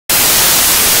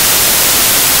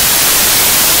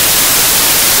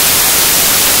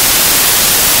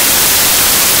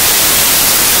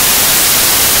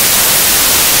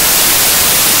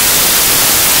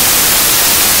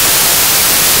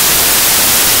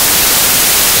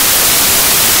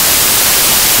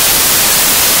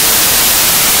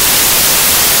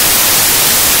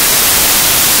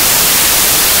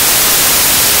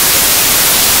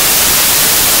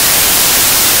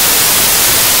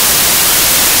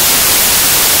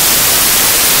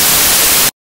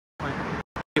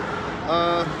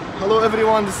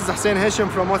everyone, this is Hussein Hashim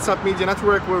from WhatsApp Media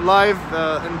Network. We're live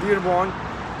in Dearborn.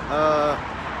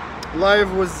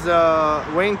 Live with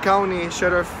Wayne County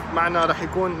Sheriff. معنا رح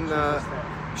يكون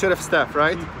Sheriff Staff,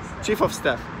 right? Chief of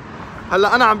Staff.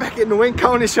 هلا أنا عم بحكي إنه وين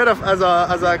كاوني شرف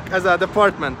as a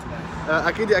department.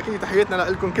 أكيد تحياتنا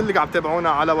لكم كل اللي عم تابعونا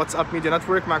على واتساب ميديا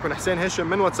نتورك. معكم حسين هاشم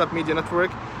من واتساب ميديا نتورك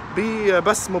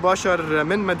ببث مباشر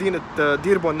من مدينة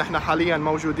ديربون. نحن حاليا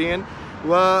موجودين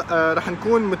ورح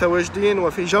نكون متواجدين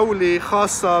وفي جولة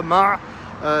خاصة مع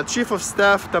تشيف اوف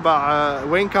ستاف تبع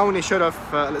وين كاوني شرف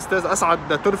الأستاذ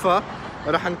أسعد ترفة.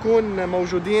 رح نكون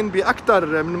موجودين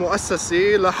بأكثر من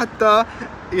مؤسسة لحتى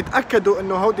يتأكدوا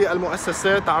إنه هودي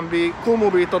المؤسسات عم بيقوموا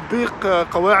بتطبيق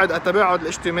قواعد التباعد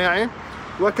الاجتماعي،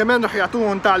 وكمان رح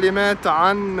يعطوهم تعليمات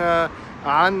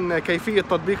عن كيفية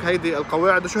تطبيق هيدي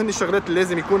القواعد وشو هن الشغلات اللي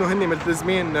لازم يكونوا هن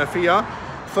ملتزمين فيها.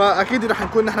 فأكيد رح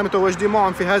نكون نحن متواجدين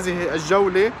معهم في هذه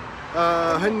الجولة.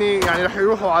 هن يعني رح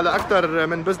يروحوا على أكثر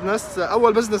من بزنس.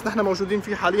 أول بزنس نحن موجودين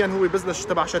فيه حاليا هو بزنس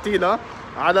تبع شتيلة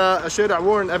على شارع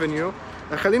وورن افنيو.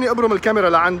 خليني أبرم الكاميرا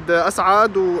لعند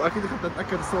أسعد وأكيد حتى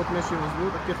أتأكد الصوت ماشي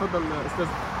مزبوط. أكيد تفضل أستاذ.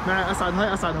 معي أسعد.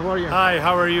 هاي أسعد, how are you? Hi,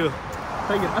 how are you?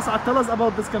 طيب أسعد, tell us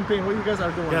about this campaign, what you guys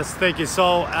are doing. Yes, thank you.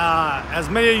 So, as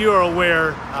many of you are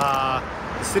aware,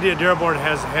 the city of Dearborn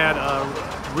has had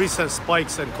recent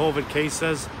spikes in COVID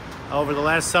cases. Over the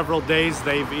last several days,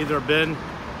 they've either been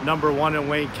 #1 in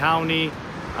Wayne County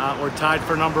or tied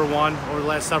for #1 over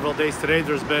the last several days. Today,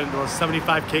 there was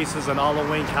 75 cases in all of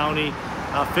Wayne County.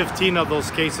 15 of those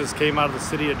cases came out of the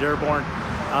city of Dearborn.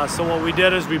 So what we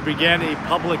did is we began a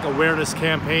public awareness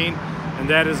campaign, and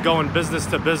that is going business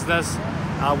to business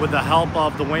with the help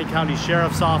of the Wayne County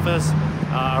Sheriff's Office.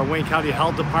 Our Wayne County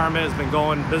Health Department has been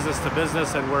going business to business,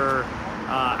 and we're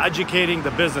educating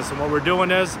the business. And what we're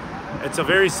doing is, it's a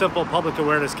very simple public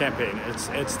awareness campaign.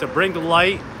 It's to bring the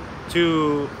light to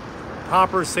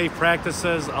proper safe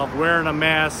practices of wearing a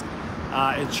mask,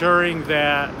 ensuring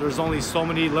that there's only so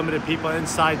many limited people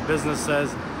inside businesses,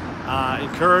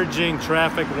 encouraging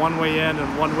traffic one way in and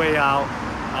one way out.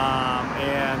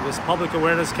 And this public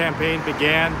awareness campaign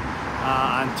began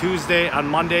on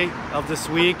Monday of this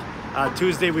week.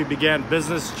 Tuesday we began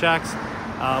business checks.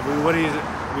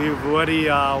 We've already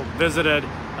visited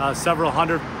several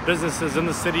hundred businesses in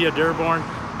the city of Dearborn.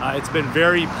 It's been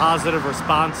very positive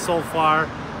response so far.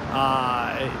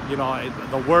 You know,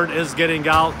 the word is getting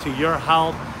out to your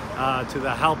help, to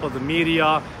the help of the media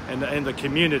and the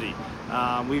community.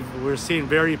 We're seeing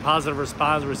very positive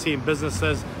response. We're seeing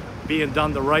businesses being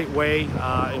done the right way.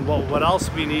 And what else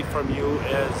we need from you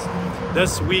is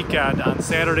this weekend on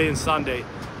Saturday and Sunday,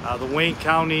 the Wayne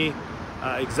County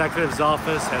Executive's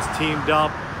Office has teamed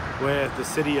up with the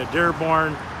city of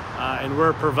Dearborn, and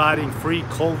we're providing free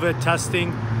COVID testing.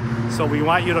 So we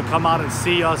want you to come out and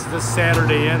see us this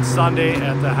Saturday and Sunday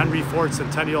at the Henry Ford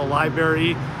Centennial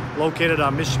Library, located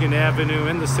on Michigan Avenue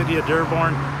in the city of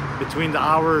Dearborn, between the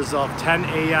hours of 10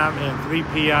 a.m. and 3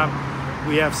 p.m.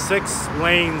 We have 6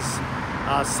 lanes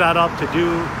set up to do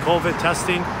COVID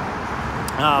testing.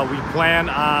 We plan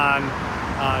on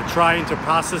trying to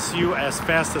process you as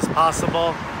fast as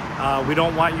possible. We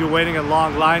don't want you waiting in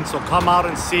long lines, so come out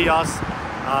and see us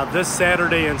this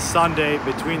Saturday and Sunday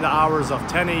between the hours of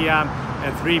 10 a.m.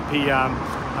 and 3 p.m.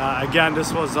 Again,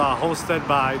 this was hosted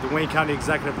by the Wayne County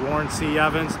Executive Warren C.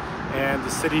 Evans and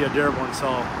the city of Dearborn. So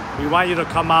we want you to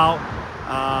come out.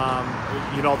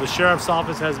 You know, the Sheriff's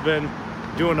Office has been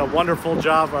doing a wonderful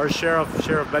job. Our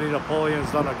Sheriff Benny Napoleon,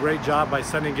 has done a great job by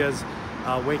sending his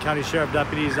Wayne County Sheriff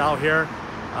deputies out here.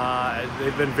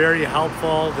 They've been very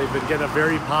helpful. They've been getting a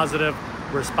very positive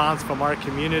response from our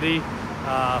community,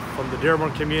 from the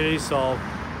Dearborn community. So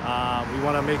we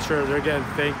want to make sure they're getting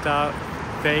thanked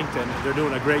and they're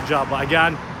doing a great job. But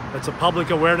again, it's a public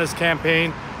awareness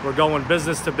campaign. We're going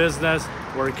business to business.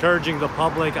 We're encouraging the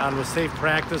public on the safe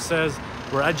practices.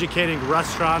 We're educating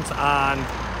restaurants on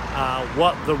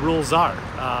what the rules are.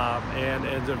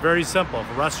 And they're very simple.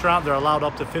 For a restaurant, they're allowed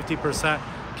up to 50%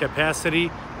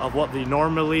 capacity of what they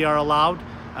normally are allowed.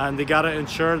 And they got to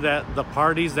ensure that the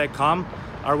parties that come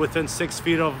are within 6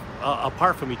 feet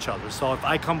apart from each other. So if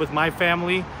I come with my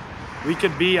family, we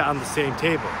could be on the same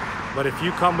table. But if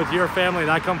you come with your family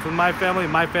and I come with my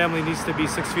family needs to be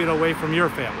 6 feet away from your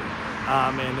family.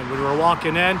 And when we're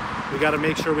walking in, we got to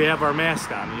make sure we have our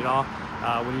mask on, you know.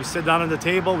 When you sit down at the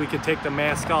table, we can take the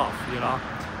mask off, you know.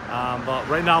 But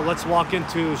right now, let's walk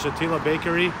into Shatila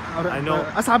Bakery. I know.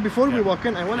 Asad, before we walk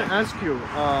in, I want to ask you,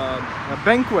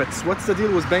 banquets. What's the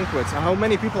deal with banquets? How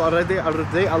many people are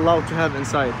they allowed to have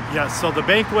inside? Yeah, so the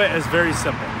banquet is very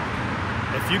simple.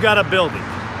 If you got a building,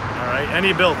 all right,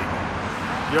 any building,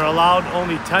 you're allowed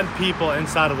only 10 people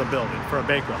inside of the building for a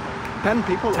banquet hall. 10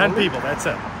 people 10 only? people, that's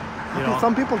it. You know?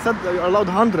 Some people said that you're allowed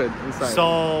 100 inside.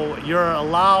 So you're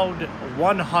allowed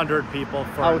 100 people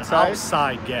for Outside? an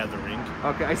outside gathering.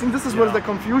 Okay, I think this is You where know, the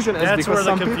confusion is. That's because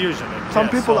where the some confusion is. Some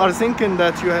yeah, people so, are thinking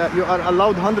that you are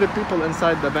allowed 100 people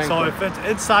inside the banquet. So if it's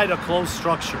inside a closed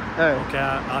structure, Hey.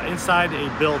 okay, inside a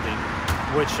building,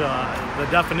 which the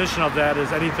definition of that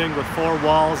is anything with 4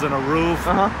 walls and a roof,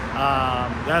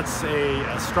 that's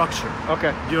a structure.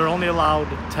 Okay. You're only allowed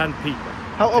 10 people.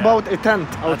 How about a tent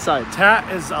outside? A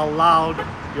tent is allowed,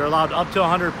 you're allowed up to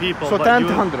 100 people. So but tent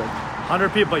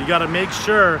 100 people, you got to make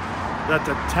sure that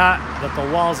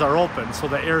the walls are open so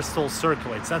the air still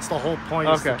circulates. That's the whole point,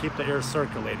 is to keep the air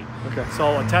circulating. Okay.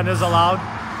 So a tent is allowed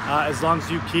as long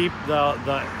as you keep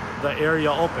the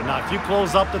area open. Now, if you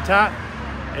close up the tent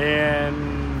and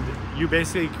you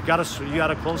basically got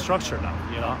a closed structure now,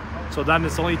 you know. So then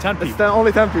it's only 10 people. It's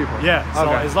only 10 people. Yeah. So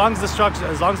okay. as long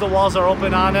as the walls are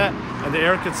open on it and the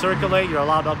air can circulate, you're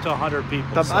allowed up to 100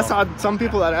 people. So. Asad, some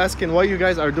people are asking why you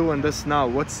guys are doing this now.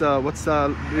 What's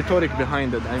the rhetoric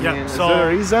behind it? I mean, is there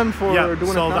a reason for doing it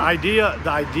now? So the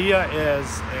idea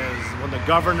is when the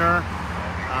governor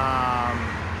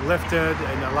lifted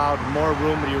and allowed more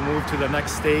room when you move to the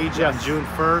next stage on June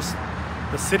 1st,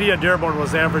 the city of Dearborn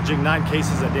was averaging 9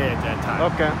 cases a day at that time.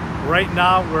 Okay. Right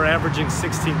now we're averaging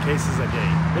 16 cases a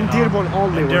day. In Dearborn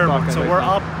only, we're talking. So we're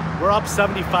up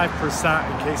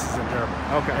 75% in cases in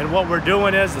Dearborn. Okay. And what we're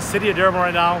doing is the city of Dearborn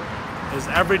right now is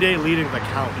every day leading the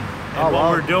county. And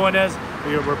what we're doing is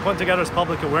we're putting together this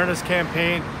public awareness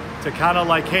campaign to kind of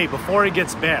like, hey, before it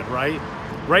gets bad, right?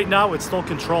 Right now it's still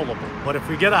controllable, but if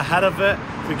we get ahead of it,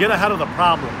 if we get ahead of the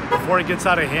problem before it gets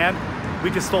out of hand, we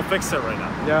can still fix it right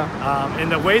now. Yeah.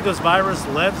 And the way this virus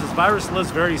lives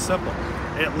very simple.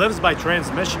 It lives by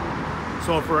transmission.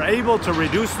 So if we're able to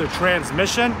reduce the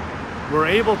transmission, we're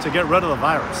able to get rid of the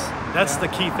virus. That's the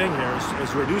key thing here,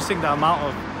 is reducing the amount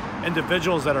of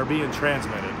individuals that are being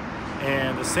transmitted.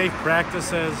 And the safe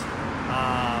practices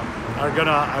are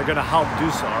gonna help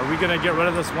do so. Are we gonna get rid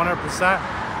of this 100%?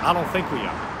 I don't think we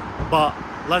are. But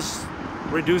let's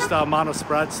reduce the amount of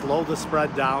spread, slow the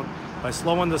spread down. By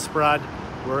slowing the spread,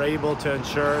 we're able to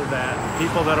ensure that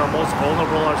people that are most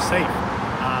vulnerable are safe.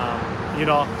 You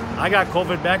know, I got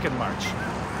COVID back in March.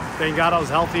 Thank God I was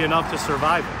healthy enough to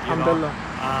survive it. You know?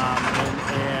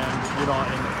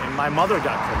 And my mother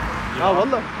got COVID. You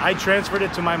know? I transferred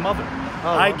it to my mother.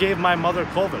 I gave my mother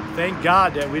COVID. Thank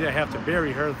God that we didn't have to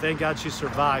bury her. Thank God she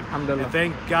survived. And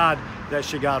thank God that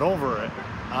she got over it.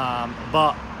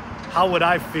 But how would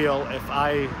I feel if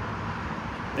my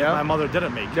mother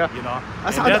didn't make it, you know?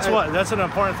 That's an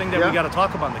important thing that we got to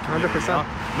talk about in the community. 100%. You know?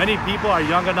 Many people are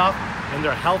young enough and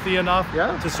they're healthy enough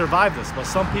to survive this, but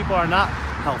some people are not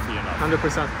healthy enough.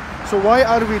 100%. So why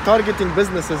are we targeting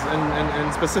businesses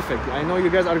in specific? I know you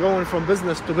guys are going from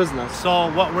business to business. So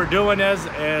what we're doing is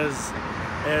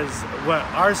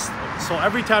so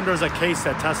every time there's a case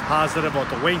that tests positive, what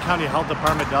the Wayne County Health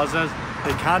Department does is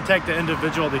they contact the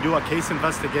individual, they do a case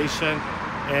investigation,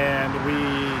 and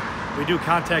we do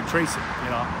contact tracing, you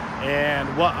know.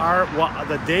 And what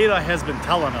the data has been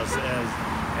telling us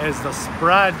is the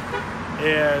spread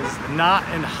is not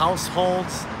in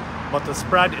households, but the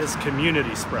spread is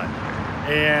community spread.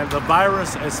 And the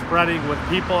virus is spreading when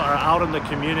people are out in the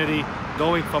community,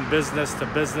 going from business to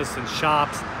business and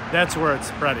shops. That's where it's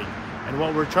spreading. And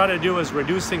what we're trying to do is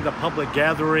reducing the public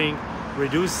gathering,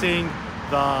 reducing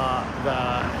the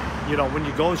you know, when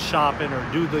you go shopping or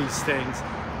do these things,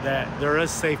 that there is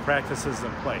safe practices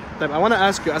in play. I want to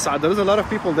ask you, Asad, there is a lot of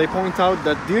people, they point out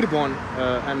that Dearborn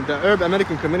and the Arab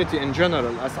American community in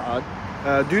general, Asad,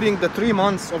 during the 3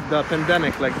 months of the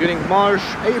pandemic, like during March,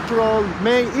 April,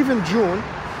 May, even June,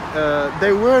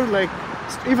 they were like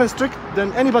even strict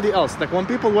than anybody else. Like when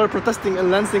people were protesting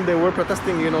in Lansing, they were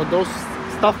protesting, you know, those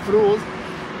tough rules.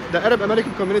 The Arab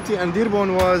American community and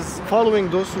Dearborn was following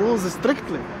those rules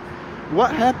strictly.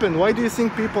 What happened? Why do you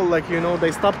think people, like, you know,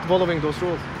 they stopped following those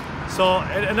rules? So,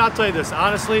 and I'll tell you this,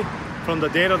 honestly, from the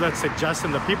data that's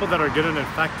suggesting the people that are getting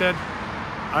infected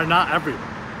are not everyone,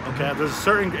 okay? There's a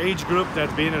certain age group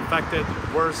that's being infected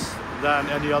worse than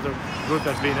any other group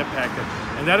that's being impacted.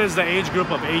 And that is the age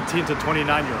group of 18 to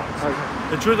 29-year-olds.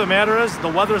 Okay. The truth of the matter is, the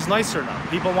weather's nicer now.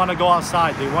 People want to go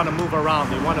outside, they want to move around,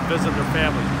 they want to visit their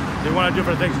families, they want to do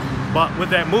different things. But with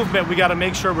that movement, we got to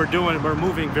make sure we're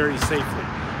moving very safely.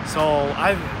 So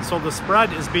the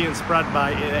spread is being spread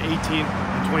by 18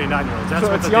 and 29-year-olds. That's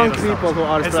so what it's the young data people who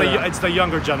are spread. It's the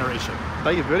younger generation.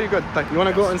 Very good. You want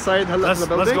to go inside the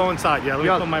building? Let's go inside. Yeah, let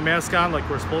me put my mask on like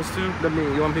we're supposed to.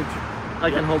 You want me to? I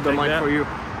can hold the mic for you.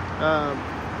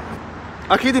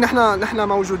 أكيد نحن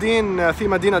موجودين في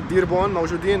مدينة ديربون،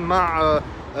 موجودين مع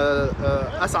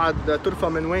اسعد ترفة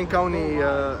من وين كوني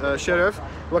شرف،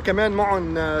 وكمان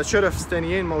معهم شرفs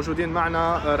ثانيين موجودين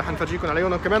معنا رح نفرجيكم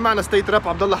عليهم، وكمان معنا ستيت راب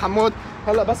عبد الله حمود.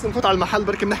 هلا بس نفوت على المحل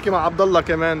بركي بنحكي مع عبد الله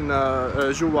كمان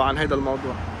جوا عن هذا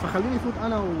الموضوع، فخليني فوت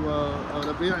انا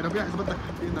وربيع. ربيع اذا بدك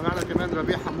تحكي لنا، معنا كمان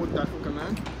ربيع حمود بتعرفوه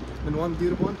كمان من وان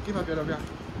ديربون. كيفك يا ربيع؟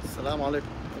 السلام عليكم.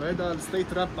 وهذا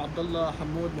الستيت راب عبد الله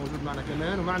حمود موجود معنا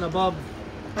كمان، ومعنا باب.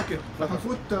 اوكي رح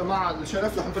نفوت مع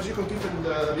الشرف، رح نفرجيكم كيف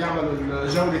بيعملوا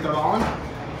الجوله تبعهم.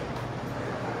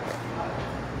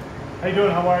 How you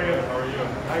doing? How are you? How are you?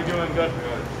 How you doing? Good.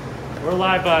 Good. We're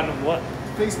live on what?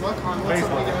 Facebook on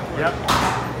Facebook. WhatsApp. Yep.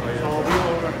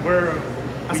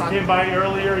 So we came by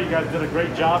earlier. You guys did a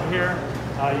great job here.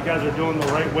 You guys are doing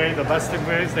the right way, the best of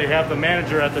ways. They have the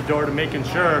manager at the door to making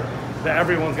sure that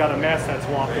everyone's got a mask that's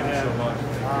walking in. So much.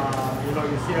 You know,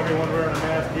 you see everyone wearing a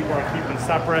mask. People are keeping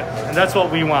separate, and that's what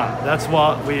we want. That's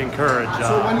what we encourage.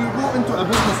 So when you go into a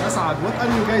business, Asad, what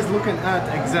are you guys looking at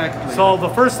exactly? So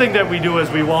the first thing that we do is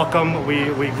we welcome,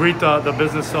 we greet the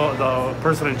business, the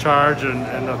person in charge,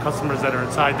 and the customers that are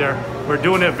inside there. We're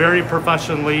doing it very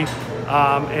professionally.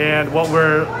 And what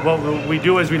we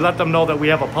do is we let them know that we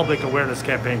have a public awareness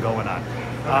campaign going on.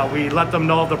 We let them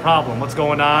know of the problem, what's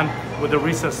going on with the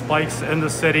recent spikes in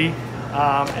the city,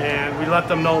 and we let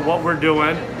them know what we're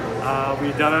doing.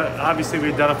 Obviously we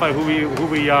identify who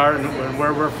we are and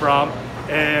where we're from,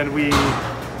 and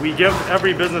we give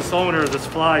every business owner this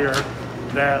flyer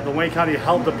that the Wayne County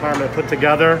Health Department put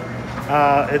together.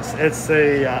 It's a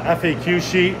FAQ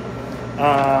sheet.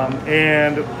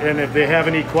 And if they have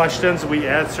any questions, we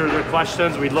answer their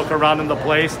questions. We look around in the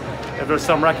place. If there's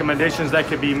some recommendations that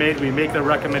could be made, we make the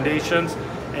recommendations.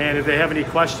 And if they have any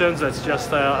questions, it's just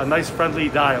a nice friendly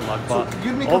dialogue. So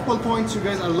give me a couple points you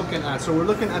guys are looking at. So we're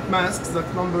looking at masks,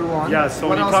 that's number one. Yeah, so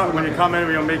when you come in,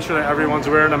 we want to make sure that everyone's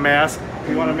wearing a mask.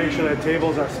 We want to make sure that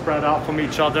tables are spread out from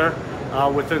each other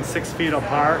within 6 feet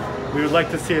apart. We would like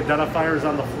to see identifiers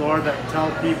on the floor that tell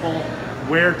people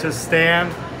where to stand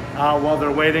while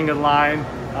they're waiting in line.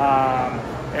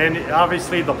 And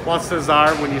obviously the pluses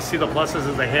are, when you see the pluses,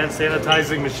 is the hand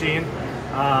sanitizing machine.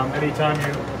 Anytime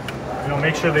you know,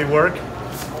 make sure they work.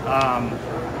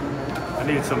 I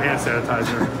need some hand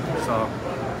sanitizer, so.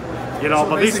 You know, so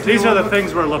but these are the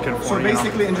things we're looking for. So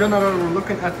basically, in general, we're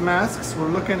looking at masks,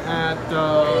 we're looking at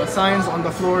signs on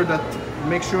the floor that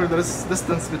make sure there is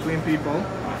distance between people,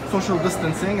 social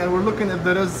distancing, and we're looking if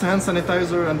there is hand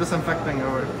sanitizer and disinfecting,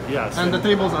 or yes, and the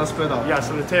tables are spread out. Yes,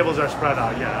 and the tables are spread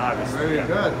out. Yeah, obviously. Very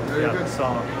good. Very good. So,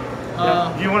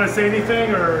 do you want to say anything,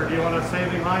 or do you want to say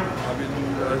anything, Mike? I mean,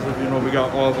 as of, you know, we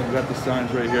got all of them. We got the signs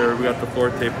right here. We got the floor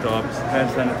taped up. Hand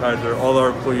sanitizer. All our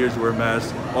employees wear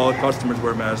masks. All customers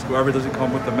wear masks. Whoever doesn't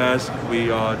come with a mask, we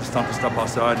just tell them to step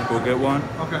outside and go get one.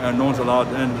 Okay. And no one's allowed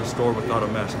in the store without a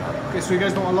mask on. Okay, so you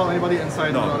guys don't allow anybody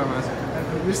inside without a mask. And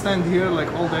we stand here like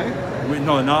all day.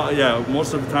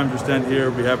 Most of the time we stand here.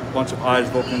 We have a bunch of eyes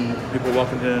looking, people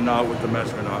walking in and out with the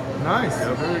mask or not. Nice.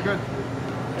 Yep. Very good.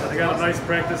 Yeah, they got a nice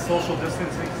practice social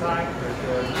distancing sign.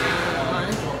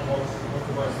 Nice.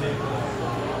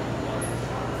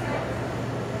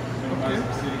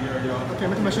 اوكي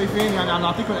مثل ما شايفين يعني عم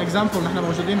نعطيكم اكزامبل. نحن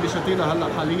موجودين بشتيلة هلا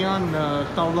حاليا،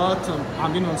 الطاولات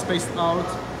عاملينهم سبيس اوت،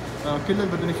 كل اللي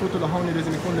بدهم يفوتوا لهون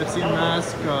لازم يكونوا لابسين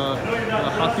ماسك،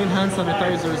 حاطين هاند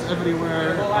سانيتايزرز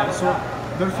everywhere. So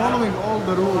they're following all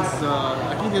the rules.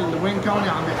 اكيد الوين كاوني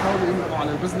عم بيحاولوا يملقوا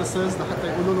على البزنسز لحتى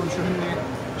يقولوا لهم شو هن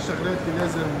الشغلات اللي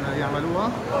لازم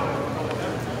يعملوها.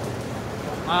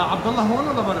 عبد الله هون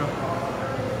ولا برا؟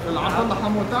 عبد الله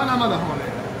حمود، تعال نعملها هون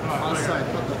على السايد.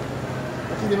 تفضل.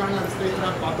 اكيد معنا الستيت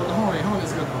راب عبد الله هون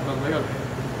is good. عبد الله يلا.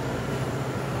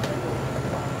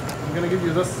 I'm gonna give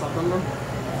you this عبد الله.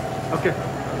 Okay.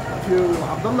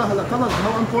 Abdullah, tell us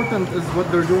how important is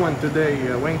what they're doing today,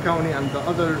 Wayne County and the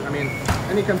other,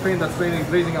 any campaign that's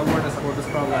raising awareness about this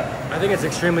problem? I think it's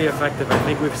extremely effective. I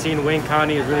think we've seen Wayne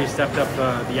County has really stepped up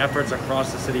the efforts across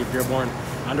the city of Dearborn,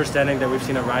 understanding that we've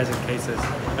seen a rise in cases.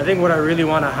 I think what I really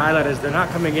want to highlight is they're not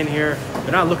coming in here,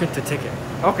 they're not looking to ticket.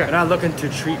 Okay. They're not looking to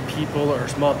treat people or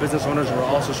small business owners who are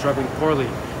also struggling poorly.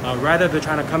 Rather, they're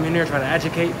trying to come in here, trying to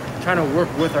educate, trying to work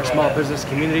with our small business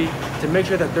community to make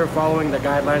sure that they're following the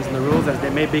guidelines and the rules as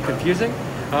they may be confusing,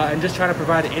 and just trying to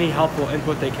provide any helpful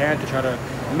input they can to try to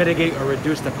mitigate or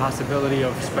reduce the possibility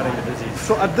of spreading the disease.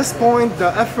 So at this point,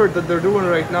 the effort that they're doing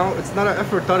right now, it's not an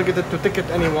effort targeted to ticket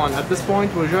anyone. At this point,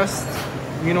 we're just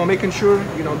making sure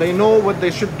they know what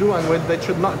they should do and what they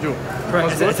should not do.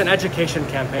 Correct. It's an education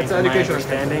campaign, from my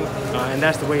understanding, and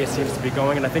that's the way it seems to be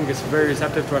going. And I think it's very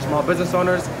receptive to our small business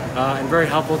owners and very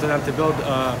helpful to them to build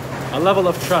a level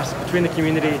of trust between the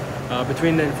community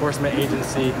between the enforcement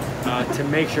agency to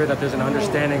make sure that there's an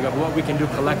understanding of what we can do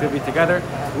collectively together,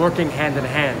 working hand in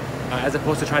hand, as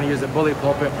opposed to trying to use a bully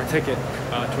pulpit or ticket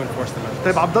to enforce the measures.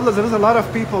 طيب عبد الله, there's a lot of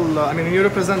people, I mean you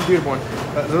represent Dearborn,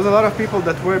 there's a lot of people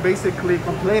that were basically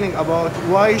complaining about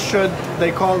why should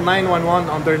they call 911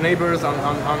 on their neighbors, on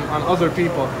other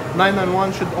people.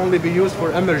 911 should only be used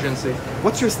for emergency.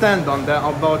 What's your stand on that,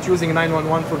 about using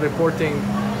 911 for reporting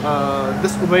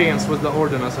disobedience with the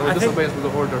ordinance or disobedience with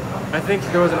the order? I think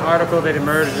there was an article that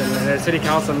emerged in a city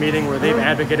council meeting where they've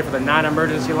advocated for the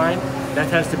non-emergency line. That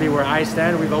tends to be where I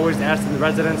stand. We've always asked the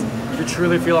residents, if you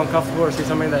truly feel uncomfortable or see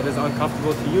something that is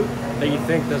uncomfortable to you, that you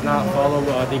think does not follow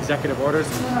the executive orders,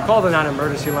 call the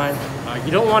non-emergency line.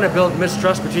 You don't want to build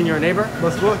mistrust between your neighbor.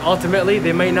 Ultimately,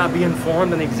 they may not be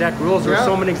informed on the exact rules. There are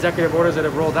so many executive orders that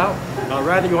have rolled out.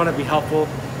 Rather, you want to be helpful.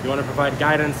 You want to provide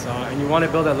guidance, and you want to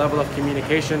build a level of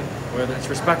communication where it's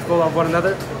respectful of one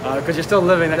another, because you're still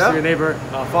living next to your neighbor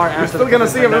far after. You're still going to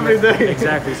see him every day.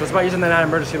 Exactly. So it's about using the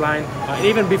non-emergency line. And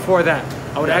even before that,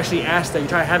 I would actually ask that you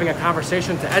try having a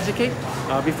conversation to educate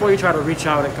before you try to reach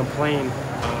out and complain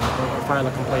or file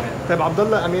a complaint. طيب عبد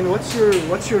الله, I mean,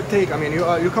 what's your take? I mean,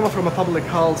 you come from a public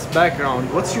health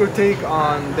background. What's your take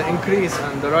on the increase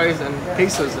and the rise in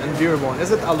cases in Dearborn?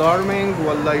 Is it alarming?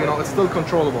 Well, you know, it's still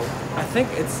controllable. I think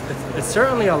it's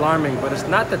certainly alarming, but it's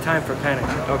not the time for panic.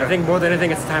 I think more than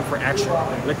anything, it's time for action.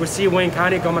 Like we see Wayne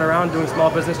County coming around doing small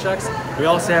business checks. We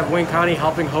also have Wayne County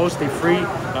helping host a free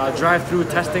drive-through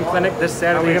testing clinic this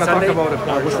Saturday and Sunday,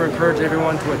 which we encourage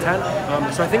everyone to attend.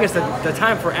 So I think it's the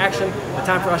time for action, the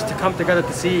time for us to come together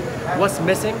to see what's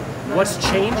missing, what's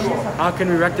changed, how can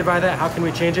we rectify that, how can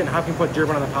we change it, and how can we put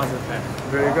Dearborn on the positive path.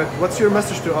 Very good. What's your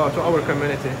message to our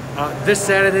community? This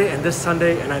Saturday and this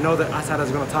Sunday, and I know that Asad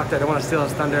is going to talk to, I don't want to steal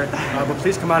his thunder, but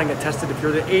please come out and get tested if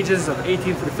you're the ages of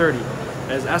 18 through 30.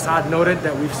 As Asad noted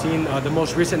that we've seen the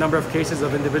most recent number of cases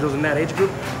of individuals in that age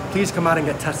group, please come out and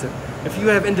get tested. If you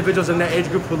have individuals in that age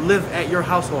group who live at your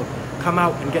household, come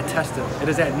out and get tested. It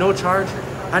is at no charge.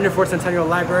 104th Centennial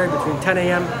Library between 10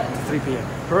 a.m. to 3 p.m.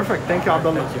 Perfect. Thank you عبد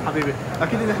الله حبيبي.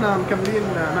 اكيد نحن مكملين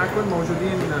معكم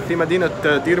موجودين في مدينة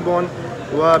ديربون،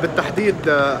 وبالتحديد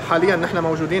حاليا نحن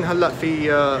موجودين هلا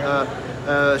في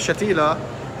شتيلة.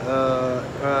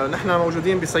 نحن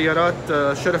موجودين بسيارات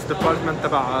شرف ديبارتمنت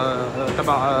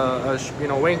تبع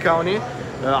وين كاونتي،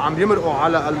 عم بيمرقوا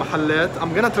على المحلات.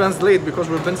 I'm gonna translate because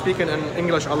we've been speaking in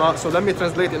English a lot, so let me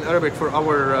translate in Arabic for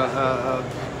our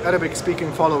Arabic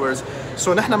speaking followers. So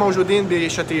نحن موجودين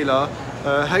بشتيلة.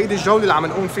 هيدي الجولة اللي عم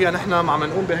نقوم فيها، نحن عم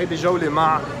نقوم بهيدي الجولة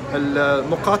مع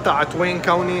مقاطعة وين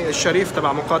كاونتي، الشريف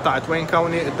تبع مقاطعة وين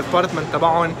كاونتي، الديبارتمنت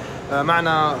تبعهم.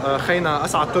 معنا خينا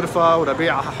اسعد طرفه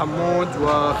وربيع حمود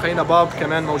وخينا باب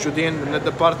كمان موجودين من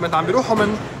الديبارتمنت، عم بيروحوا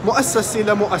من مؤسسه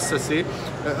لمؤسسه.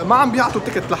 ما عم بيعطوا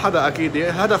تيكت لحدا اكيد،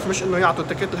 الهدف مش انه يعطوا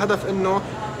تيكت، الهدف انه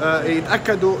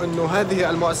يتاكدوا انه هذه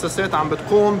المؤسسات عم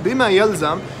بتقوم بما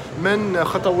يلزم من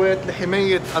خطوات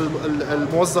لحمايه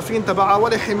الموظفين تبعها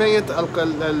ولحمايه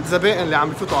الزبائن اللي عم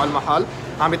بفوتوا على المحل.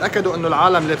 عم يتاكدوا انه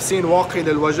العالم لابسين واقي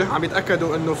للوجه، عم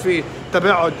يتاكدوا انه في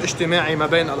تباعد اجتماعي ما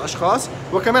بين الاشخاص،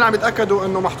 وكمان عم يتاكدوا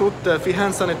انه محطوط في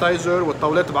هاند سانيتايزر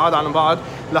والطاولات بعاد عن بعض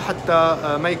لحتى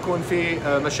ما يكون في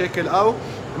مشاكل او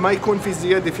ما يكون في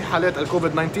زياده في حالات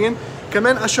الكوفيد 19.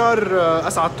 كمان اشار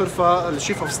اسعد طرفه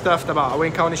الشيف اوف ستاف تبع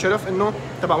وين كاونتي شرف انه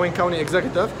تبع وين كاونتي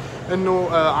اكزيكتيف انه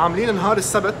عاملين نهار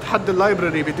السبت حد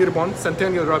اللايبرري بديربون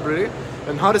سنتينيال لايبرري.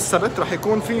 نهار السبت رح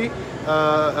يكون في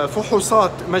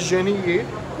فحوصات مجانيه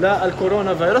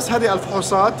للكورونا فيروس. هذه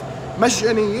الفحوصات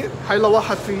مجانيه، حيلا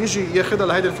واحد في يجي ياخذها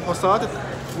لهيدي الفحوصات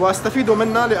واستفيدوا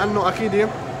منها، لانه اكيد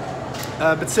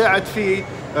بتساعد في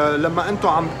لما انتم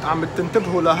عم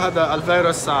تنتبهوا لهذا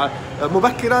الفيروس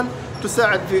مبكرا،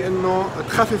 تساعد في انه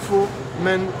تخففوا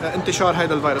من انتشار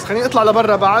هذا الفيروس. خليني اطلع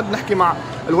لبرا بعد نحكي مع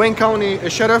الوين كاونتي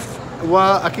شرف،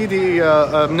 واكيد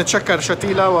بنتشكر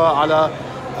شتيلة وعلى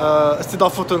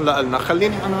استضافتهم لنا.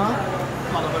 خليني انا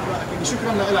اطلع لبرا. اكيد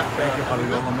شكرا لك.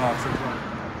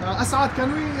 اسعد,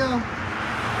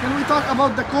 can we talk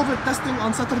about the COVID testing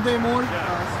on Saturday more?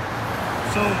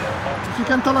 So if you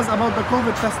can tell us about the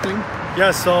COVID testing.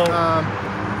 Yes, so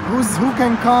who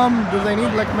can come? Do they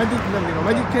need like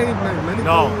Medicaid?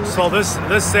 No. So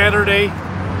this Saturday,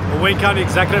 the Wayne County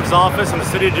Executive's Office and the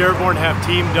City of Dearborn have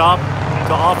teamed up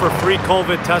to offer free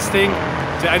COVID testing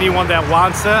to anyone that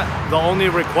wants it. The only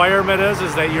requirement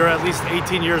is that you're at least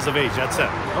 18 years of age. That's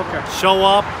it. Okay. Show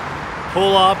up,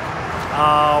 pull up.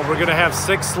 We're gonna have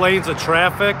 6 lanes of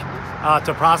traffic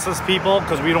to process people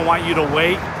because we don't want you to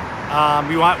wait.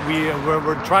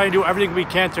 We're trying to do everything we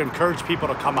can to encourage people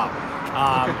to come out.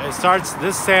 It starts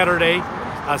this Saturday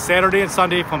and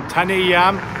Sunday from 10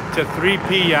 a.m. to 3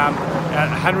 p.m. at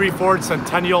Henry Ford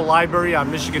Centennial Library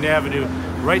on Michigan Avenue,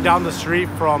 right down the street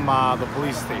from the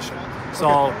police station.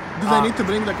 So, do they need to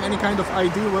bring like any kind of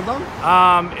ID with them?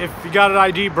 If you got an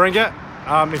ID, bring it.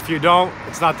 If you don't,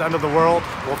 it's not the end of the world.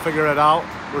 We'll figure it out.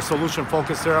 We're solution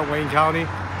focused here at Wayne County.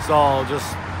 So just,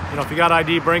 you know, if you got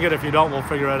ID, bring it. If you don't, we'll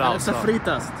figure it out. It's a free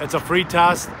test. It's a free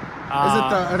test. Is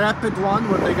it a rapid one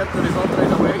where they get the result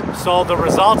right away? So the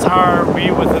results are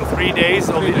within 3 days.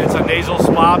 It's a nasal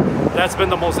swab. That's been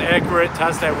the most accurate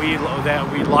test that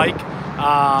we like.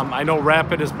 I know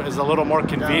rapid is a little more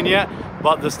convenient,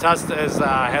 but this test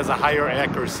has a higher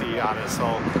accuracy on it. So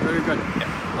very good.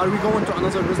 Yeah. Are we going to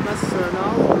another business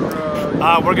now?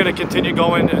 Or, we're going to continue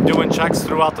going and doing checks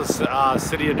throughout the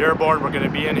city of Dearborn. We're going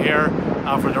to be in here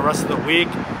for the rest of the week.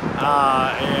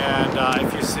 And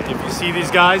if you see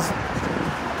these guys,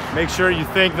 make sure you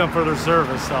thank them for their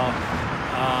service. So,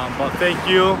 but thank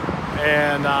you.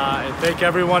 And thank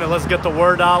everyone, and let's get the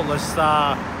word out. Let's,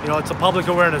 you know, it's a public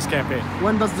awareness campaign.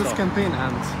 When does this campaign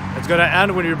end? It's going to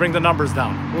end when you bring the numbers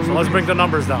down. So let's bring the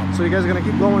numbers down. So you guys are going to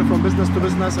keep going from business to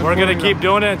business? We're going to keep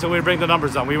doing it until we bring the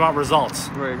numbers down. We want results.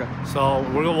 Very good. So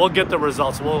we'll get the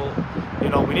results. You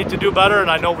know, we need to do better,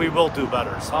 and I know we will do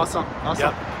better. So. Awesome.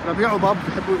 Yep. ربيع وباب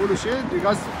بيحبوا يقولوا شيء؟ You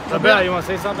guys. ربيع, you want to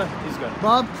say something? He's good.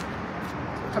 باب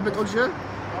تحب تقول شيء؟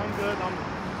 I'm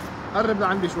good. قرب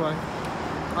لعندي شوي.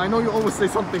 I know you always say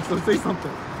something, so say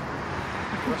something.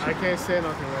 I can't say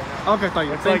nothing right now. Okay,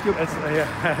 طيب. Thank you.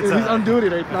 He's on duty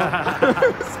right now.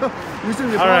 So,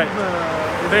 all right.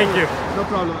 Thank you. No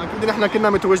problem. أكيد نحن كنا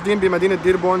متواجدين بمدينة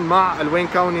ديربون مع الوين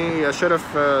كاوني شرف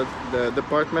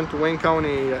ديبارتمنت وين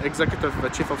كاوني اكزيكتيف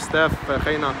تشيف اوف ستاف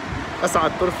خينا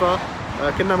أسعد طرفة.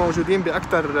 كنا موجودين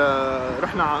بأكثر،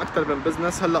 رحنا على أكثر من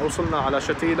بزنس. هلا وصلنا على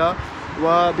شتيلة،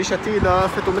 وبشتيلة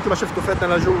فتوا مثل ما شفتوا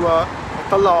فاتنا لجوا،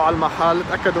 طلعوا على المحل،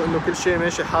 تأكدوا إنه كل شيء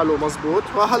ماشي حاله مزبوط،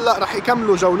 وهلا رح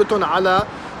يكملوا جولتهم على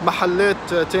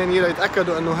محلات تانية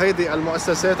ليتأكدوا إنه هيدي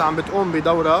المؤسسات عم بتقوم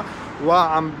بدورة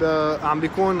وعم عم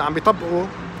بيطبقوا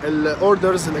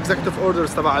الاوردرز الاكزيكتيف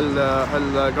اوردرز تبع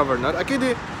الجفرنر.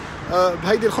 اكيد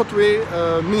بهيدي الخطوه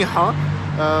منيحه،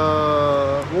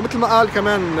 ومثل ما قال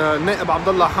كمان النائب عبد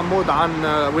الله حمود عن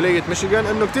ولايه ميشيغان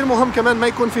انه كثير مهم كمان ما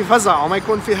يكون في فزع وما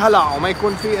يكون في هلع وما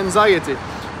يكون في انزايتي.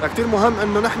 كثير مهم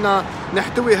انه نحن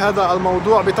نحتوي هذا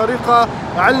الموضوع بطريقه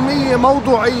علميه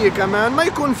موضوعيه، كمان ما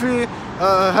يكون في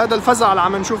هذا الفزع اللي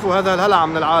عم نشوفه، هذا الهلع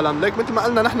من العالم. ليك مثل ما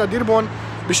قلنا نحن ديربون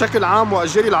بشكل عام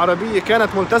والجالية العربية كانت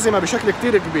ملتزمة بشكل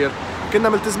كتير كبير، كنا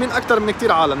ملتزمين أكثر من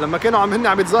كتير عالم. لما كانوا هن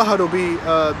عم يتظاهروا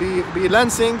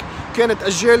بلانسينج كانت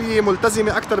الجالية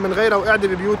ملتزمة أكثر من غيرها وقاعدة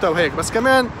ببيوتها وهيك، بس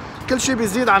كمان كل شيء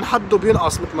بيزيد عن حده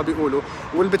بينقص مثل ما بيقولوا،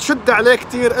 واللي بتشد عليه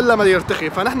كتير إلا ما يرتخي.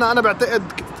 فنحن أنا بعتقد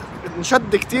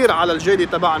نشد كتير على الجالية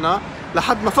تبعنا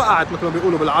لحد ما فقعت مثل ما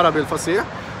بيقولوا بالعربي الفصيح،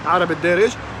 عربي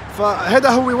الدارج. فهذا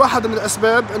هو واحد من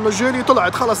الاسباب انه الجالية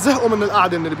طلعت خلص، زهقوا من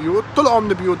القعده من البيوت، طلعوا من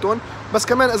بيوتهم. بس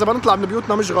كمان اذا بنطلع من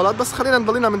بيوتنا مش غلط، بس خلينا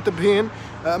نضلينا منتبهين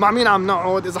مع مين عم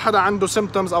نقعد. اذا حدا عنده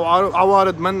سيمبتومز او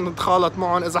عوارض ما نتخالط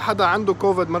معهم، اذا حدا عنده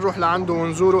كوفيد ما نروح لعنده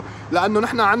ونزوره، لانه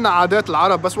نحن عندنا عادات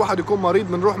العرب، بس واحد يكون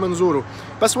مريض بنروح منزوره،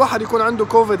 بس واحد يكون عنده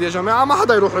كوفيد يا جماعه ما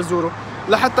حدا يروح يزوره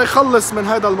لحتى يخلص من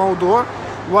هذا الموضوع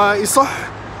ويصح،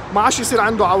 ما عادش يصير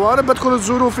عنده عوارض. بدكم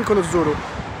تزوروه فيكم تزوروه.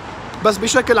 بس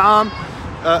بشكل عام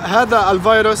هذا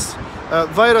الفيروس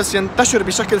فيروس ينتشر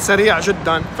بشكل سريع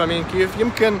جدا. فاهمين كيف؟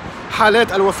 يمكن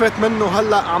حالات الوفاة منه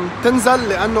هلا عم تنزل،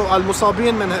 لانه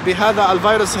المصابين بهذا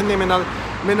الفيروس هن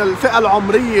من الفئة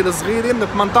العمرية الصغيرة من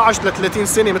 18 ل 30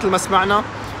 سنة مثل ما سمعنا.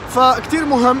 فكتير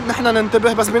مهم نحن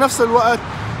ننتبه، بس بنفس الوقت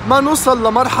ما نوصل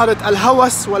لمرحلة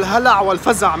الهوس والهلع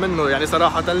والفزع منه، يعني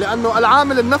صراحة، لانه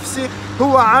العامل النفسي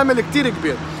هو عامل كتير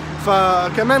كبير.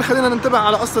 فكمان خلينا ننتبه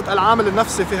على قصة العامل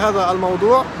النفسي في هذا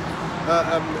الموضوع.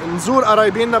 نزور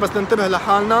قرايبيننا بس ننتبه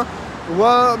لحالنا،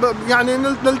 ويعني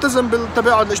نلتزم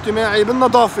بالتباعد الاجتماعي،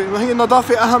 بالنظافة. ما هي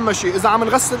النظافة أهم شيء. إذا عم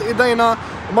نغسل إيدينا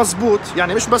مزبوط،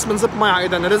 يعني مش بس بنزب مي على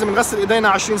إيدينا، لازم نغسل إيدينا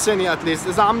 20 ثانية أتليست.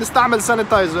 إذا عم نستعمل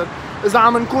سانيتايزر، إذا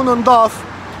عم نكون نضاف،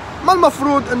 ما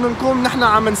المفروض إنه نكون نحن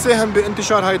عم نساهم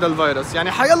بانتشار هيدا الفيروس.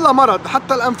 يعني حيلا مرض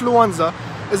حتى الإنفلونزا،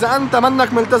 إذا أنت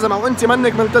منك ملتزم أو أنت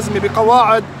منك ملتزمة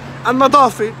بقواعد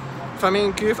النظافة،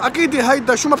 فاهمين كيف؟ اكيد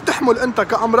هيدا شو ما بتحمل انت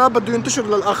كامراض بده ينتشر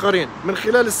للاخرين من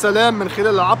خلال السلام، من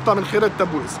خلال العبطه، من خلال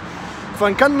التبويس.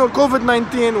 فان كانه الكوفيد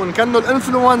 19 وان كانه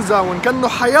الانفلونزا وان كانه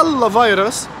حيلا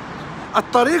فيروس،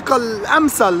 الطريقه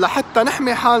الامثل لحتى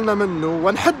نحمي حالنا منه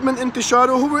ونحد من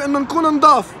انتشاره هو انه نكون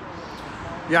نضاف.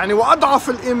 يعني واضعف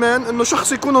الايمان انه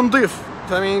شخص يكون نظيف.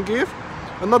 فاهمين كيف؟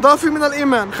 النظافه من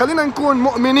الايمان. خلينا نكون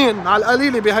مؤمنين على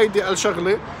القليله بهيدي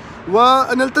الشغله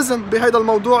ونلتزم بهذا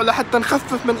الموضوع لحتى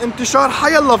نخفف من انتشار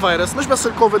حيلا فيروس، مش بس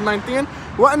الكوفيد 19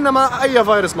 وانما اي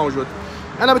فيروس موجود.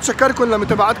 انا بتشكركم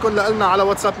لمتابعتكم لنا على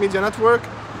واتساب ميديا نتورك.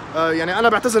 يعني انا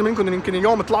بعتذر منكم انه يمكن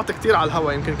اليوم طلعت كثير على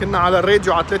الهواء، يمكن كنا على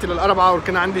الراديو على 3 ل 4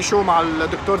 وكنا عندي شو مع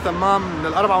الدكتور تمام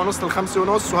من 4:30 ل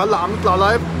 5:30 وهلا عم نطلع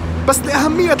لايف، بس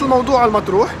لأهمية الموضوع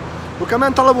المطروح،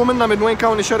 وكمان طلبوا منا من وين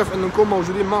كاوني شرف انه نكون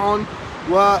موجودين معهم،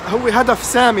 وهو هدف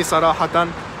سامي صراحة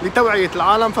لتوعية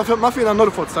العالم، فما فينا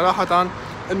نرفض صراحة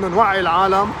انه نوعي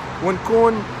العالم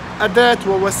ونكون أداة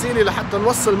ووسيلة لحتى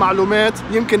نوصل معلومات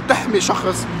يمكن تحمي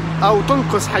شخص أو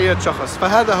تنقذ حياة شخص،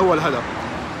 فهذا هو الهدف.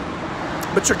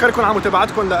 بتشكركم على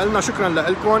متابعتكم لنا، شكرا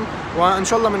لكم، وان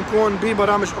شاء الله بنكون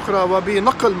ببرامج اخرى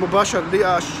وبنقل مباشر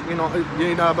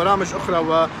لبرامج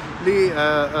اخرى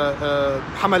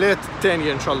ولحملات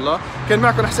ثانيه ان شاء الله. كان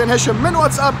معكم حسين هاشم من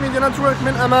واتساب ميديا نتورك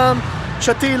من امام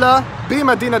شتيلة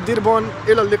بمدينه ديربون.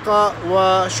 الى اللقاء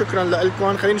وشكرا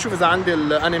لكم. خليني نشوف اذا عندي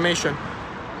الانيميشن.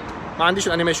 ما عنديش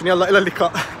الانيميشن. يلا الى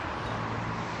اللقاء.